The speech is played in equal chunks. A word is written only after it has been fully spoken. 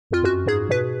Hey,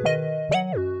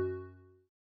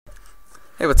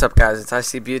 what's up guys, it's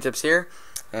iCPUTips here,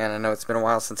 and I know it's been a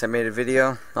while since I made a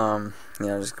video.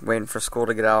 Just waiting for school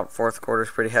to get out. Fourth quarter's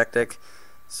pretty hectic,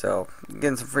 so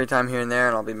getting some free time here and there,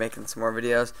 and I'll be making some more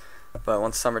videos. But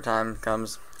once summertime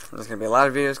comes, there's going to be a lot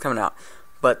of videos coming out.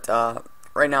 But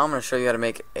right now I'm going to show you how to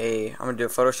make I'm going to do a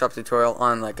Photoshop tutorial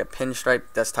on like a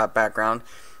Pinstripe desktop background,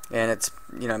 and it's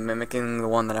mimicking the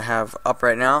one that I have up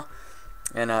right now,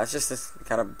 and it's just this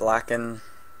kind of black and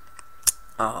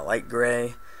light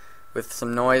gray with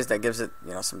some noise that gives it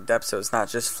some depth, so it's not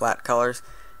just flat colors.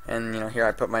 And here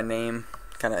I put my name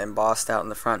kind of embossed out in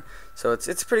the front, so it's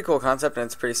a pretty cool concept, and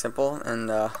it's pretty simple, and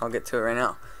I'll get to it right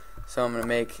now. So I'm going to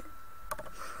make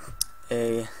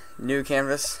a new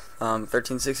canvas,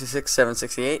 1366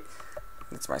 768.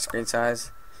 That's my screen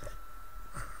size,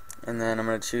 and then I'm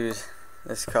going to choose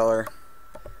this color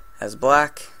as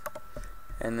black,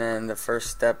 and then the first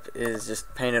step is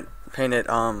just paint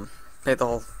the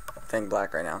whole thing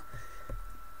black right now,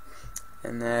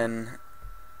 and then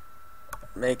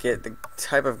make it the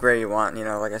type of gray you want.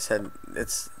 Like I said,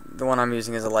 it's the one I'm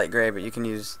using is a light gray, but you can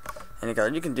use any color.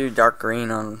 You can do dark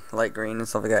green on light green and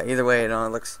stuff like that. Either way, it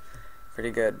looks pretty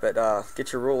good. But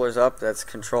get your rulers up. That's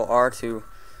Control R to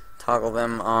toggle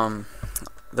them,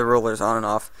 the rulers on and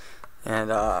off.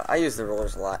 And I use the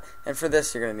rulers a lot. And for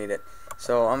this, you're gonna need it.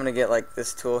 So I'm gonna get like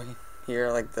this tool here,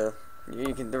 like the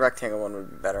rectangle one would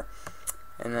be better.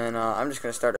 And then I'm just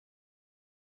gonna start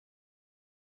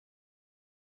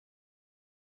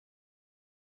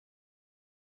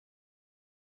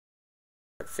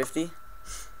 50,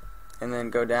 and then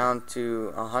go down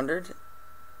to 100,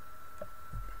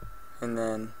 and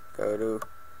then go to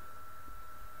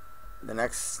the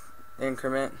next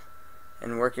increment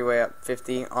and work your way up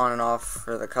 50 on and off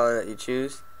for the color that you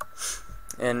choose.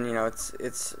 And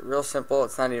it's real simple.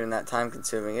 It's not even that time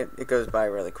consuming. It goes by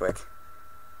really quick,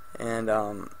 and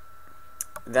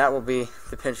that will be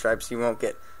the pinstripes. You won't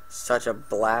get such a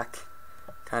black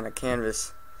kind of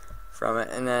canvas from it.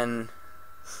 And then,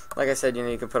 like I said,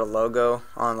 you can put a logo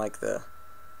on like the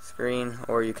screen,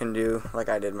 or you can do like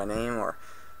I did, my name, or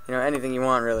anything you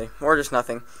want really, or just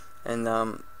nothing. And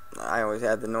I always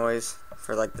add the noise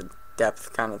for like the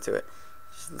depth kind of to it,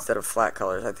 just instead of flat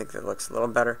colors. I think that looks a little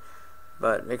better,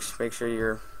 but make sure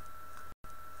your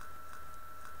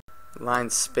line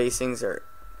spacings are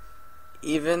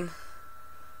even,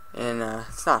 and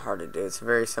it's not hard to do. It's a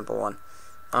very simple one.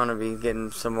 I'm going to be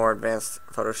getting some more advanced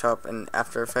Photoshop and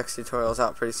After Effects tutorials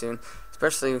out pretty soon,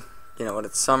 especially when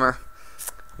it's summer.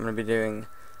 I'm going to be doing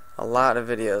a lot of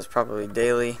videos, probably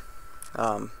daily,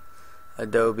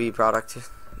 Adobe product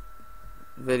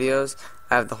videos.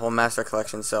 I have the whole master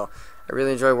collection, so I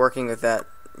really enjoy working with that,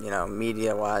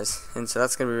 media wise, and so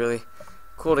that's going to be really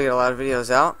cool to get a lot of videos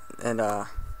out, and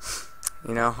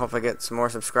hope I get some more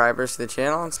subscribers to the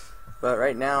channel. But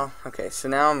right now, okay, so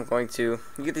now I'm going to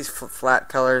get these flat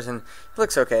colors, and it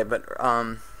looks okay, but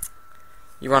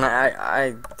you want to,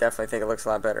 I definitely think it looks a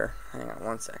lot better. Hang on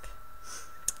one sec.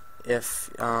 If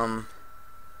yeah,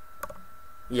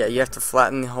 you have to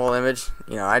flatten the whole image.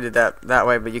 I did that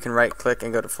way, but you can right click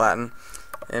and go to flatten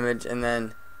image, and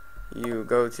then you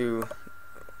go to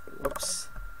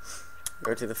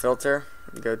the filter,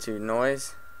 you go to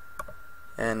noise,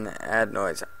 and add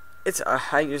noise.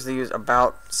 I usually use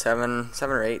about 7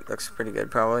 or 8. Looks pretty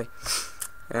good probably.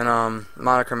 And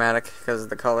monochromatic, because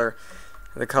the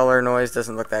color noise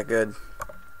doesn't look that good,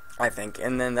 I think.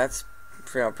 And then that's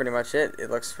pretty much it. It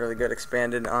looks really good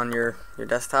expanded on your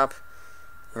desktop.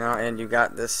 And you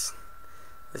got this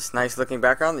nice looking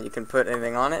background that you can put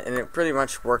anything on it, and it pretty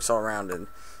much works all around. And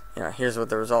here's what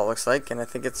the result looks like, and I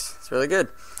think it's really good.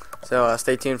 So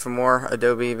stay tuned for more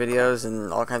Adobe videos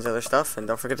and all kinds of other stuff, and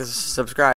don't forget to subscribe.